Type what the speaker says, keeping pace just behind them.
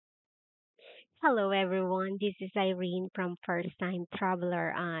Hello everyone, this is Irene from First Time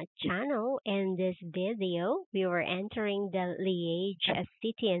Traveler channel. In this video, we were entering the Liege, a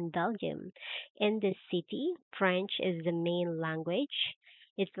city in Belgium. In this city, French is the main language.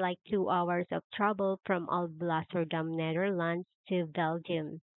 It's like 2 hours of travel from Alblasserdam, Netherlands to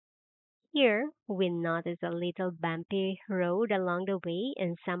Belgium. Here, we noticed a little bumpy road along the way,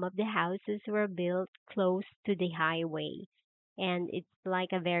 and some of the houses were built close to the highway. And it's like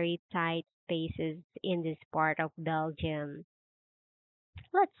a very tight spaces in this part of Belgium.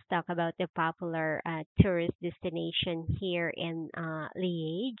 Let's talk about the popular tourist destination here in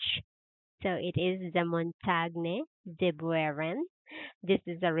Liège. So it is the Montagne de Bueren. This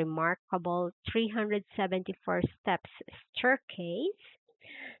is a remarkable 374 steps staircase,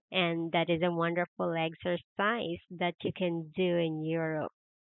 and that is a wonderful exercise that you can do in Europe.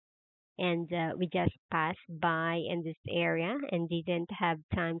 And we just passed by in this area and didn't have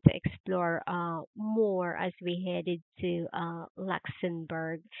time to explore more as we headed to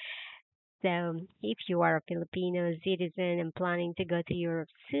Luxembourg. So, if you are a Filipino citizen and planning to go to Europe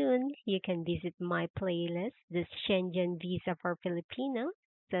soon, you can visit my playlist, the Schengen Visa for Filipinos.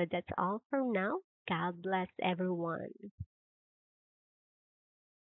 So that's all for now. God bless everyone.